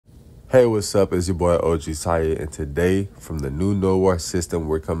Hey, what's up? It's your boy OG Saya, and today from the new No War system,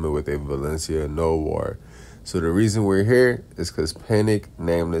 we're coming with a Valencia No War. So the reason we're here is because Panic,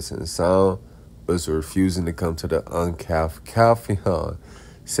 Nameless, and Sound was refusing to come to the uncapped Calpheon.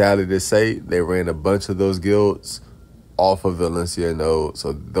 Sadly to say, they ran a bunch of those guilds off of Valencia node,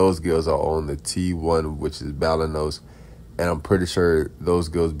 so those guilds are on the T1, which is Balanos, and I'm pretty sure those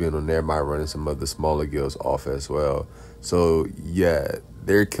guilds being on there might run some of the smaller guilds off as well. So yeah,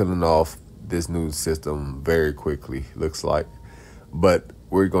 they're killing off this new system very quickly, looks like. But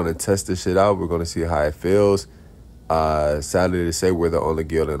we're going to test this shit out. We're going to see how it feels. Sadly to say, we're the only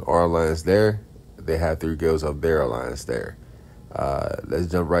guild in our alliance there. They have 3 guilds of their alliance there. Let's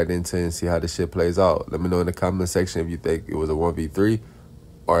jump right into it and see how this shit plays out. Let me know in the comment section if you think it was a 1v3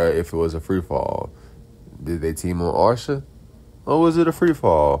 or if it was a free-fall. Did they team on Arsha? Or was it a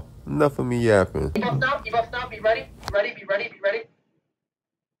free-fall? Enough of me yapping. Debuff now, be ready. Be ready.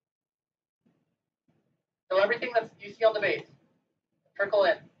 So everything that you see on the base, trickle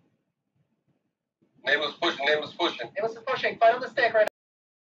in. Nameless pushing. Nameless is pushing. Fight on the stick right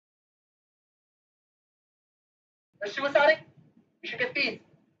now. They're suiciding. You should get feeds.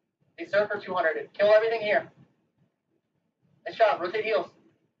 They serve for 200. Kill everything here. Nice job. Rotate heals.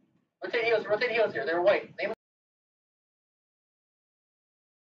 Rotate heals here. They're white. Nameless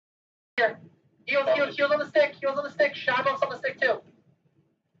here. Heals on the stick. Shot buffs on the stick too.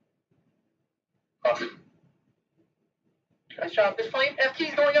 Nice job. This flame FT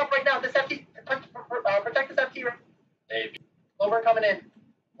is going up right now. This FT, protect this FT. Over coming in.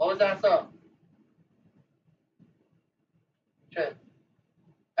 Blow his ass up. Shit.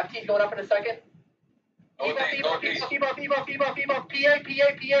 FT's going up in a second. Ebuff. PA.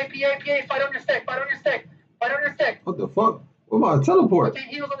 Fight on your stick. What the fuck? What about a teleport? Rotate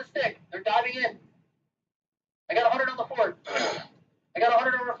heals on the stick. They're diving in. I got 100 on the fort.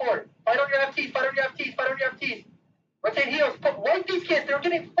 Fight on your FTs. Rotate heals. Wipe these kids. They're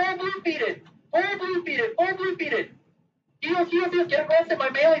getting full blue feeded. Heals. Get aggressive. My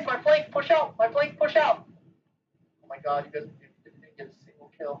melees, my flank, push out. Oh my god, you guys didn't get a single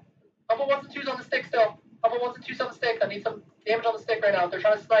kill. Couple 1s and 2s on the stick still. I need some damage on the stick right now. They're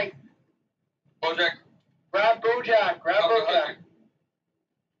trying to snipe. Bojack. Grab Bojack.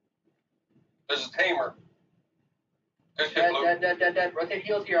 There's a tamer. Good shit, Blue. Dead. Rotate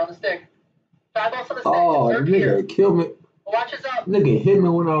heals here on the stick. 5 buffs on the stick. Oh, nigga killed me. Watch us up. Nigga hit me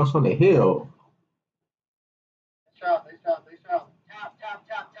when I was on the hill. Nice job.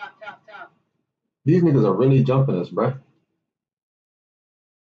 Tap. These niggas are really jumping us, bruh.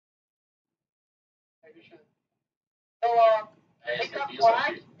 So, pick up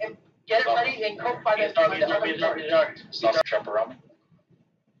flag and get it ready and cook by the other. Stop trap around me.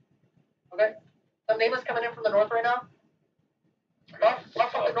 Okay. Some Nameless coming in from the north right now. Buff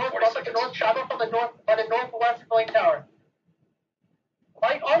from the north. Shot up from the north by the northwest flame tower.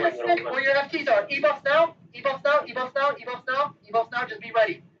 Fight on the stick where your FTs are. Ebuffs now. Just be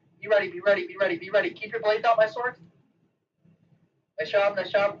ready. Be ready. Keep your blades out, my swords. Nice job.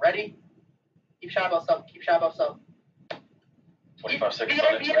 Ready. Keep shot buffs up. 25 seconds. PA,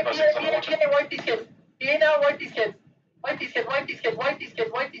 wipe these kids. PA now, wipe these kids.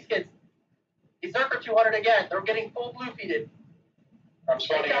 These are for 200 again. They're getting full blue feeded. I'm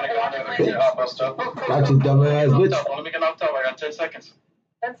spawning in a gun. Got you, dumbass bitch. I want to make an knocked out. I got 10 seconds.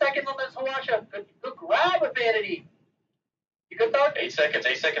 10 seconds on this Hawacha. Good grab with Vanity. You good, dog? 8 seconds.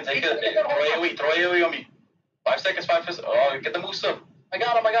 Take it. Throw AoE on me. 5 seconds. Oh, get the moose up. I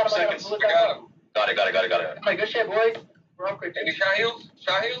got him. I got him. Got it. Okay, good shit, boys. We're up quick. Any shot heals?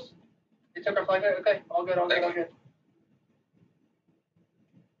 They took our flag. Okay, all good.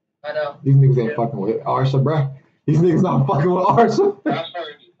 I know. These niggas ain't fucking with Arsha, bruh. These niggas not fucking with Arsha.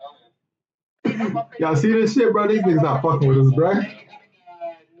 Y'all see this shit, bro? These niggas not fucking with us, bruh.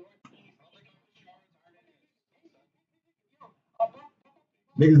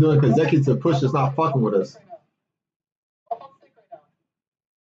 Niggas doing consecutive pushes, not fucking with us.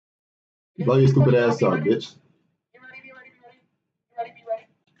 Blow your stupid ass up, bitch. Be ready.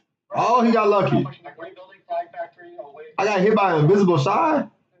 Oh, he got lucky. I got hit by an invisible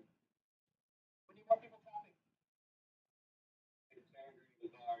shot.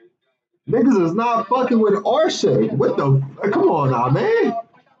 Niggas is not fucking with Arsha. What the? Come on now, man.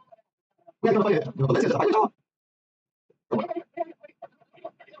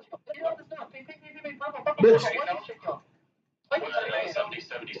 Bitch.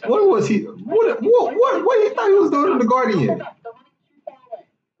 What was he? What he thought he was doing on the Guardian?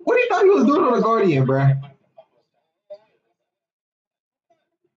 What he thought he was doing on the Guardian, bruh?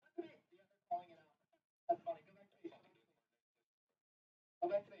 Go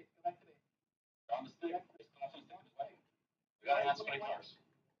back to base. We got hands 20 cars.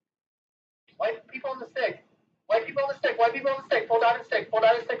 White people on the stick. White people on the stick. White people on the stick. Pull down the stick. Pull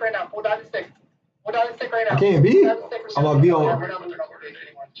down the stick right now. Pull down the stick. Pull down the stick right now. I can't be. I'm gonna be Yeah, on. we're not moving on the base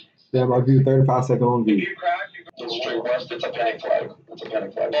anymore. Damn, I'll do 35 second on If view. you crash, you go straight west. It's a panic flag. It's a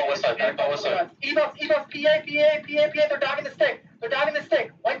panic flag. Oh, west side. Panic on west side. Evos, PA. They're dogging the stick. They're dogging the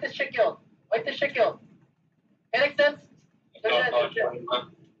stick. Wipe this shit guild. Wipe this shit guild. Panic sense. They're dead. They're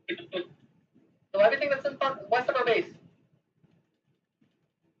dead. So everything that's in front, west of our base.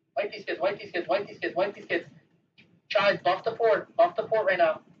 Wipe these kids. Wipe these kids. Wipe these kids. Wipe these kids. Chives, buff the fort. Buff the fort right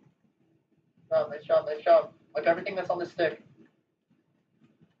now. Oh, nice job. Nice job. Wipe everything that's on the stick.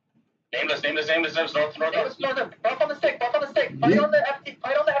 Nameless. North. Buff on the stick. Buff on the stick. Fight on the FT.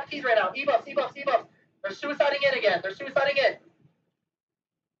 Fight on the FTs right now. Evos. They're suiciding in again. They're suiciding in.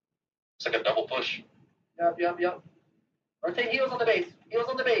 It's like a double push. Yep. Rotate heals on the base. Heals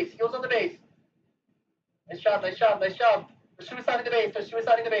on the base. Nice job. They're suiciding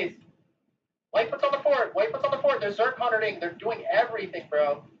the base. White puts on the fort. They're Zerk hunting. They're doing everything,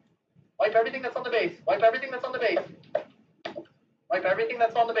 bro. Wipe everything that's on the base. Spawn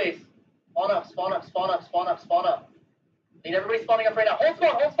up. Need everybody spawning up right now. Hold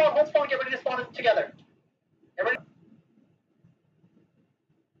spawn. Get ready to spawn together. Get ready.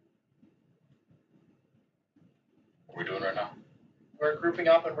 What are we doing right now? We're grouping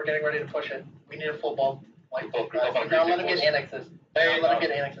up and we're getting ready to push it. We need a full ball. Group up on Now green let them get force. annexes. Hey, Let them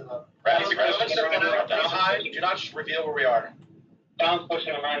get annexes up. Randy's aggressive. Do not just reveal where we are. Down's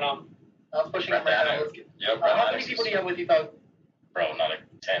pushing him right now. I was pushing them right now. Let's get. Yep, How many people do you have with you, Thug? Bro, not like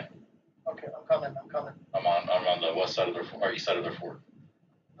 10. Okay, I'm coming. I'm on the west side of their fort, or east side of their fort.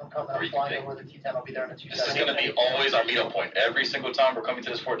 I'm flying over the T10. I'll be there in a 2 This seconds. is going to be always our meetup point. Every single time we're coming to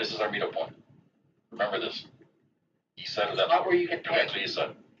this fort, this is our meetup point. Remember this. East side of that Not fort. where you can Directly east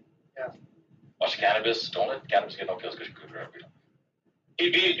side. Yeah. Watch cannabis. Don't let cannabis get no kills because you could grab it.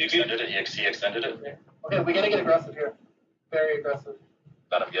 He extended it. He extended it. Okay, we gotta get aggressive here. Very aggressive.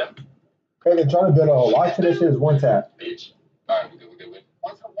 Got him again. Hey, they're trying to build a watch for this shit is one tap. Bitch. Alright, we're good.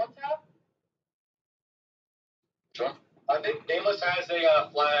 One tap? Which one? I think Nameless has a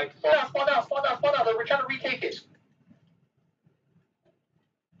flag. Spawn out. We're trying to retake it.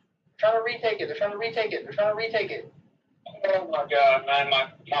 They're trying to retake it. Oh my god, man, my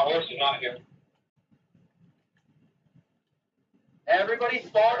horse is not here. Everybody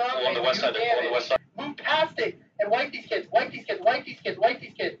spawn up. On the west side. Move past it and wipe these kids.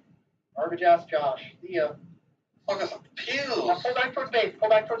 Garbage ass Josh. See ya. Look at some pews. Now pull back towards base.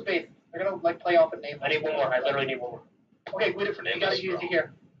 They're gonna like play off and name. I need one more. I literally need one more. Okay, we gotta use it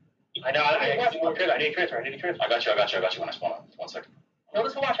here. I know. I need transfer. I got you when I spawn out. 1 second. Kill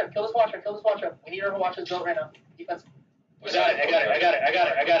this Hawatcha. We need our Hawatchas built right now. Defense. I got it.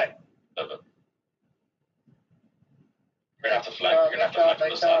 You're gonna have to flank. From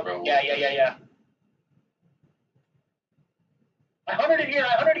the side, bro. Yeah. I hunted it here.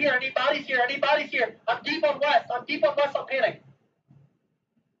 I need bodies here. I'm deep on west on panic.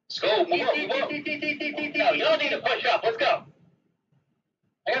 Let's go. Move up. No, you don't need to push up. Let's go.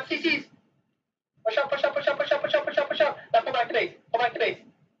 I got CCs. Push up. Now pull back to base.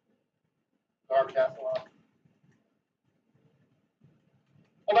 Garbage ass along.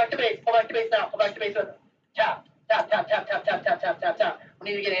 Pull back to base now. Tap. We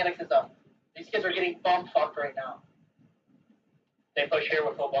need to get annexes up. These kids are getting bum fucked right now. They push here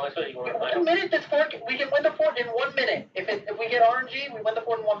with football. That's what you want to play. 2 minutes, this fort, we can win the fort in 1 minute. If we get RNG, we win the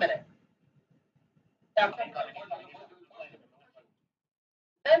fort in 1 minute. Tap.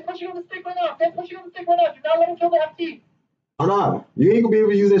 Dan pushing on the stick right now. Do not let him kill the FT. Oh no, you ain't gonna be able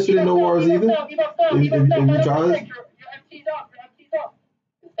to use that shit in no wars either. If you try. Your FT's up.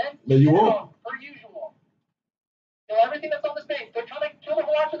 No, you won't. Per usual. Kill everything that's on the space. They're trying to kill the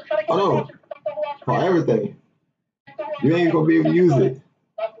Hawatcha. They're trying to kill Oh, the no. Hawatcha. Protect the Hawatcha. For everything. You ain't gonna be able to use it.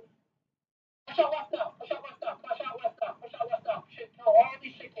 Push out west now. Shit, kill all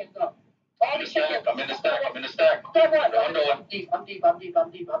these shit cans up. I'm in the stack. I'm deep. Buff me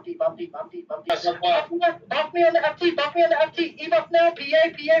on the FT. Ebuff now. PA.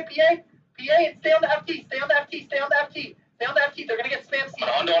 And stay on the FT. They're gonna get spam seed.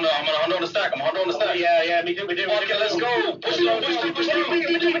 I'm gonna hunt on the stack. Yeah, me too. Okay, let's go. Push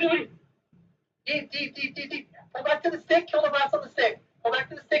through. Deep. Pull back to the stick. Kill the rats on the stick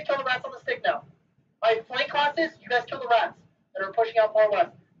now. Alright, flank classes. You guys kill the rats that are pushing out far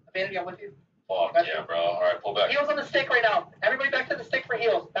west. Vanity, I'm with you. Fuck yeah, bro. Alright, pull back. Heals on the stick right now. Everybody back to the stick for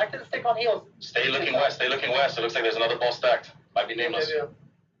heals. Back to the stick on heals. Stay looking west. It looks like there's another ball stacked. Might be Nameless.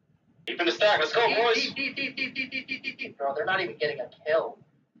 Deep in the stack. Let's go, boys. Deep. Bro, they're not even getting a kill.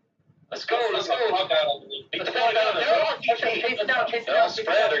 Let's go. They're on Chase it down. No,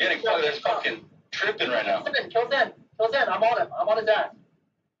 spread. They're getting fucking. They're fucking tripping right now. Kill Zen. I'm on him. I'm on his ass.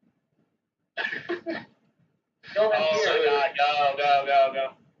 Kill him here.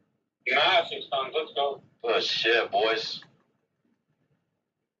 Go. Nice, 6 times. Let's go. Oh shit, boys.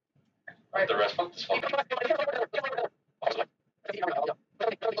 Right. The rest. Fuck this fucking.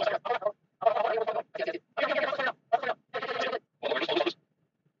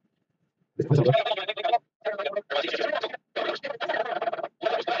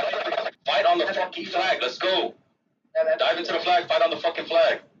 Fight on the fucking flag. Let's go. Dive into the flag. Fight on the fucking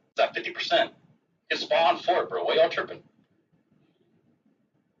flag. It's at 50%. It's spawn fort, bro. Why y'all tripping?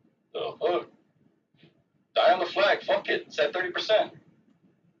 The fuck? Die on the flag. Fuck it. It's at 30%.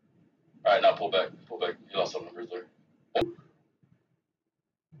 Alright, now pull back. Pull back. You lost some numbers there.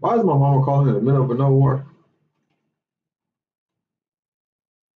 Why is my mama calling in the middle of a no war?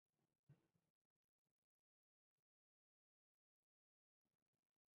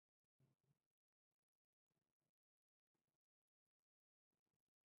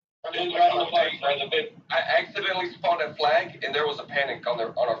 I accidentally spawned a flag, and there was a panic on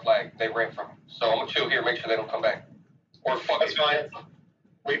our flag. They ran from it. So I'm gonna chill here, make sure they don't come back. Or fuck it. Fine.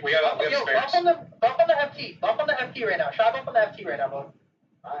 We have spares. Buff on the FT. Buff on the FT right now. Shot buff on the FT right now, bro.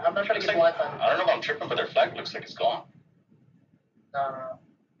 I'm not trying to get blindsided. I don't know if I'm tripping, but their flag looks like it's gone.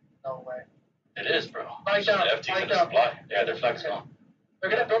 No way. It is, bro. Flag down. The FT's in the supply. Yeah, their flag's gone.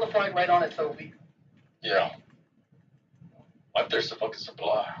 They're gonna build a flag right on it, so we. Yeah. What if there's a fucking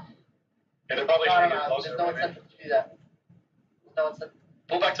supply? Yeah, they're probably trying to get There's closer. no incentive to do that. No incentive.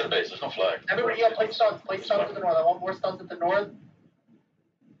 Pull back to the base. There's no flag. Everybody, yeah, play stuns. Play stuns to the north. I want more stuns at the north.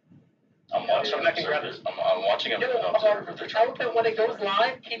 I'm watching them. I'm watching them observe if they're trying to. When it goes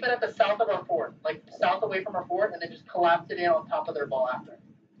live, keep it at the south of our fort, like south away from our fort, and then just collapse it in on top of their ball after.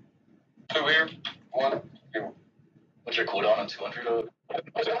 2 here. 1. Here. What's your cooldown on 200?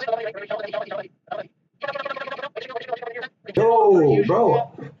 Yo,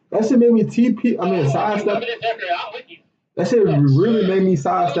 bro, that shit made me TP. I mean, sidestep. That shit really made me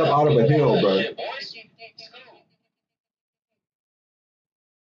sidestep out of a hill, bro. Shit, boys.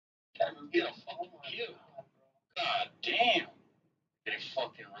 Get a fucking kill. God damn. Getting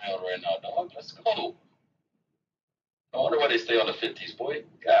fucking railed right now, dog. Let's go. No wonder why they stay on the 50s, boy.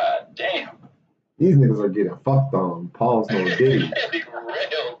 God damn. These niggas are getting fucked on. Pause no diddy. Getting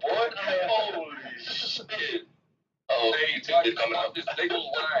railed, boy. Holy shit. Oh, Hey, they coming up. They go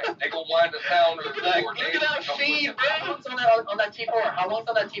wind the sound of the Like, door. look at that feed, bro. How long's on that T4? How long's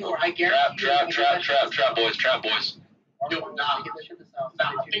on that T4? I guarantee Trap, boys.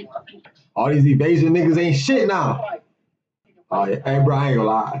 All these evasion niggas ain't shit now. Oh, yeah. Hey, bro, I ain't gonna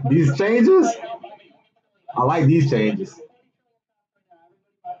lie. These changes, I like these changes.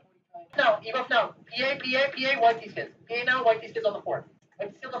 No, ebuff now. PA, wipe these kids. PA now, wipe these kids on the fort. Wipe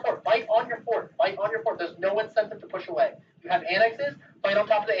these kids on the fort. Fight on your fort. Fight on your fort. There's no incentive to push away. You have annexes, fight on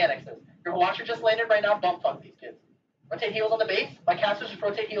top of the annexes. Your watcher just landed right now, bump fuck these kids. Rotate heals on the base. My casters just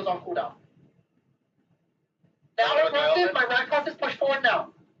rotate heals on cooldown. Now I'm roasted. My rat class is pushed forward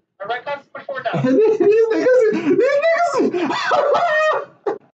now. these niggas.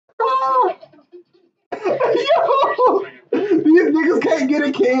 Yo, these niggas can't get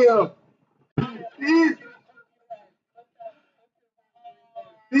a kill. These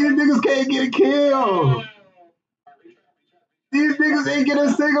niggas can't get a kill. These niggas ain't get a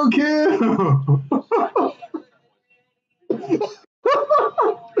single kill.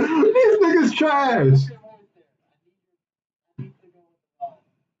 These niggas trash.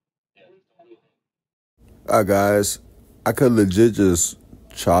 Alright guys, I could legit just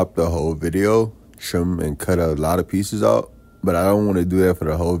chop the whole video, trim and cut a lot of pieces out, but I don't want to do that for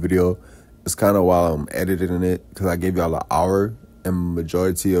the whole video. It's kind of while I'm editing it, because I gave y'all an hour, and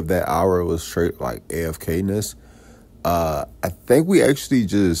majority of that hour was straight like AFK-ness. I think we actually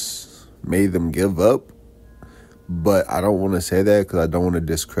just made them give up, but I don't want to say that because I don't want to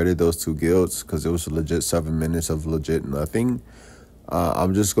discredit those 2 guilds, because it was legit 7 minutes of legit nothing.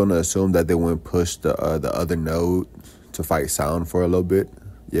 I'm just going to assume that they went push the other node to fight Sound for a little bit.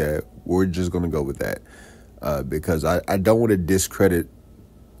 Yeah, we're just going to go with that. Because I don't want to discredit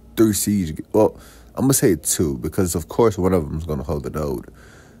 3 siege. Well, I'm going to say 2, because of course one of them is going to hold the node.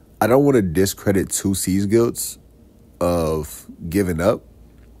 I don't want to discredit 2 siege guilds of giving up.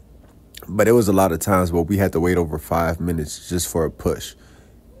 But it was a lot of times where we had to wait over 5 minutes just for a push.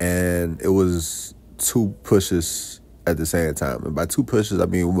 And it was 2 pushes at the same time. And by 2 pushes, I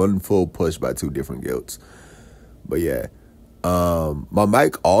mean 1 full push by 2 different guilds. But yeah. My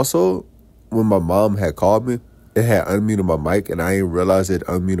mic also, when my mom had called me, it had unmuted my mic, and I didn't realize it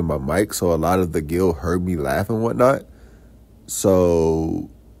unmuted my mic, so a lot of the guild heard me laugh and whatnot.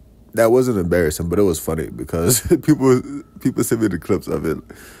 So that wasn't embarrassing, but it was funny because people sent me the clips of it.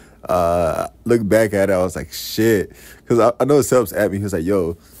 Look back at it, I was like, shit. Because I know Seb's at me. He was like,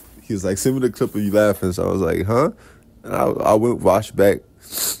 yo. He was like, send me the clip of you laughing. So I was like, huh? And I went watched back.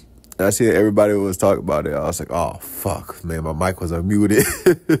 And I seen everybody was talking about it. I was like, oh, fuck. Man, my mic was unmuted.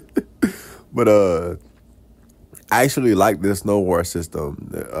 But I actually like this No War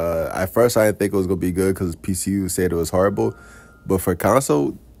system. At first, I didn't think it was going to be good because PCU said it was horrible. But for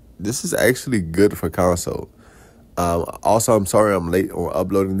console, this is actually good for console. Also, I'm sorry I'm late on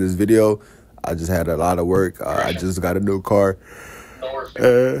uploading this video. I just had a lot of work. I just got a new car.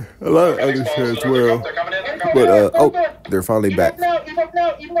 A lot of other shit as well. But, oh, they're finally back. Eat up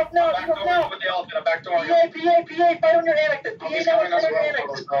now. With the elephant, I'm back to our PA, fight on your annexes. PA now, fight on your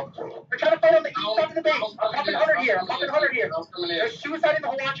annexes. We're trying to fight on the east side of the base. I'm popping 100 here. There's suicide in the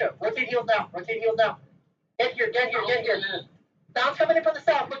Hawacha. Rotate heals now. Get here. Sound's coming in from the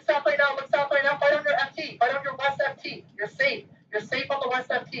south. Look south right now. Fight on your FT. Fight on your west FT. You're safe on the west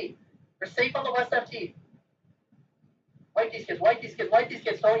FT. Wipe these kids.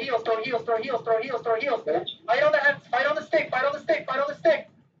 Throw heals. Fight on the F. Fight on the stick.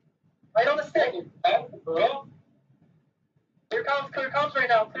 Clear comms right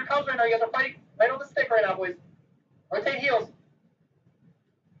now. You guys are fighting right on the stick right now, boys. Rotate heals.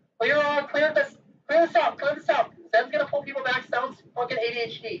 Clear the south. Zen's gonna pull people back. Sounds fucking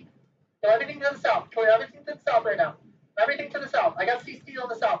ADHD. Go everything to the south. Clear everything to the south right now. Everything to the south. I got CC on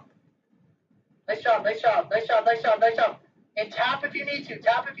the south. Nice job. And tap if you need to.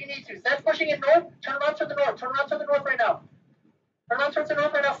 Zen's pushing in north. Turn around to the north right now.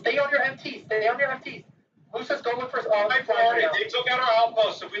 Stay on your MTs. Musa's going for They took out our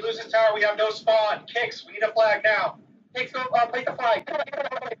outpost. If we lose this tower, we have no spawn. Kicks, we need a flag now. Kicks, go place the flag.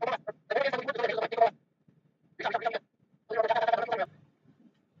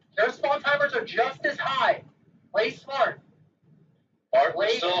 Their spawn timers are just as high. Play smart.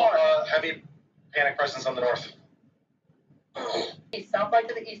 Heavy panic presence on the north. South flag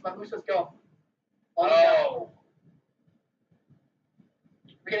to the east. My Musas go. Oh.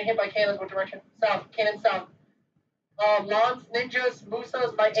 We're getting hit by cannons. What direction? South. Cannon south. Lons, ninjas,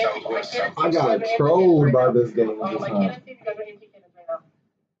 Musas, my cannons. I got trolled by this game. My cannon team, you guys are anti-cannons right now.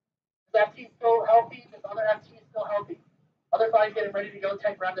 This FT is still healthy. This other FT is still healthy. Other flags getting ready to go.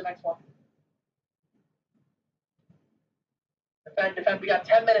 Tech, grab the next one. Defend. We got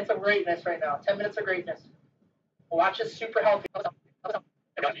 10 minutes of greatness right now. Watch is super healthy. I'm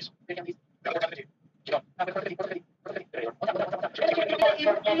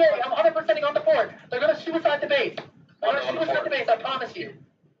 100%ing on the board. They're going to suicide the base. I promise you.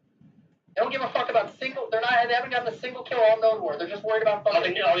 They don't give a fuck about single. They haven't gotten a single kill all node war. They're just worried about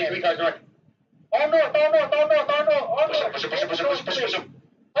fucking. All these guys are all north.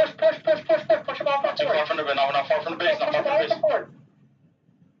 Push them off the board. Not far from the base.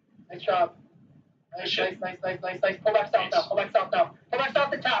 Nice job. Nice. Pull back south now. Pull back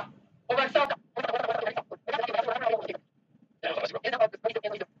south the top.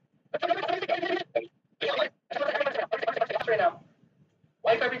 Right now.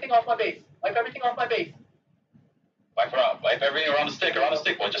 Wipe everything off my base. Wipe everything around the stick,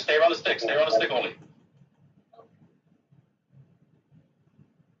 boy. Just stay around the stick only.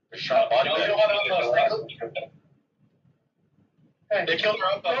 Shot body back. Okay. They killed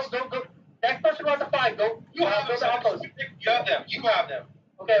our outpost. Go. Next person runs a 5. Go. You have them.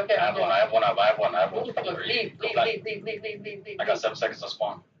 Okay. I have one. Leave. I got 7 seconds to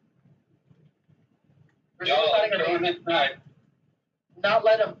spawn. Do not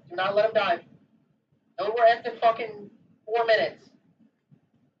let him dive. Node war ends in fucking 4 minutes.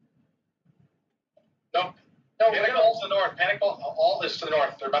 No, Panic ball to the north. Panic ball all is to the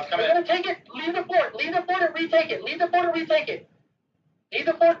north. They're about to come in. We're gonna take it. Leave the fort and retake it.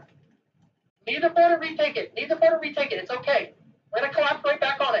 It's okay. We're gonna collapse right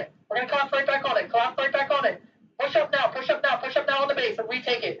back on it. Push up now on the base and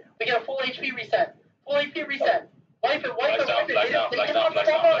retake it. We get a full HP reset. Wipe it.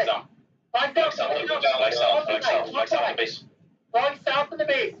 Flag down. Flag south in the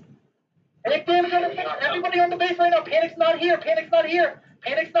base. Panic damage on the base. Everybody on the base right now. Panic's not here.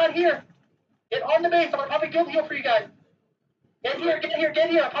 Get on the base. I'm gonna pop a guild heal for you guys. Get here.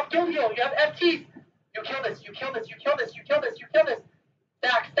 Pop guild heal. You have FTs. You kill this.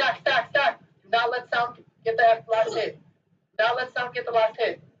 Stack. Do not let sound get the last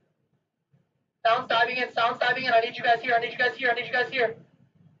hit. Sound's diving in. I need you guys here.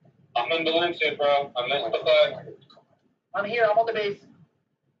 I'm in Valencia, bro. I'm in the flag. I'm here. I'm on the base.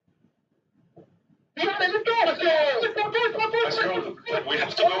 Yeah, let's go. Let's go. Let's go. We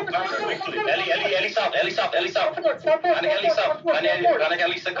have to go back quickly. Ellie south. Spawn forward. Ellie south.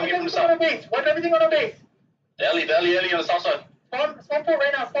 Ellie south coming from the south. Wipe everything on our base. Ellie on the south side. Spawn forward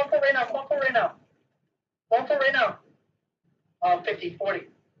right now. Spawn forward right now. 50, 40.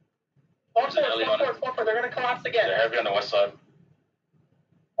 Spawn forward. They're gonna collapse again. They're heavy on the west side.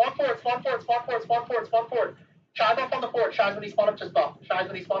 Spawn forward. Shies off on the fort. Shies when he spawn up, just buff.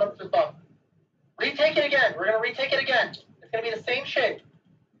 Retake it again. We're gonna retake it again. It's gonna be the same shit.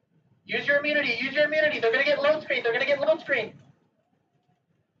 Use your immunity. They're gonna get load screen.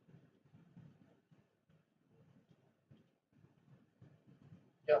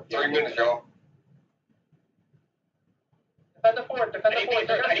 Yep. 3 minutes, y'all. Defend the fort. I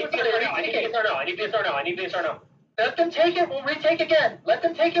need PSR now. Let them take it. We'll retake again. We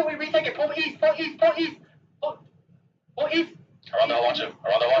retake it. Pull east. Around the watcher.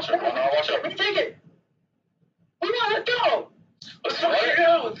 Retake it. Let's go. Let's go.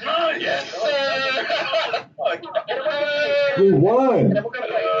 Yes. We won. And then we're gonna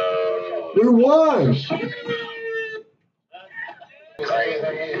play. We won.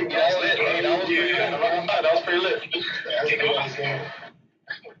 That was pretty lit.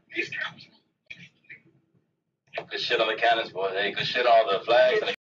 Good shit on the cannons, boy. Hey, good shit on the flags.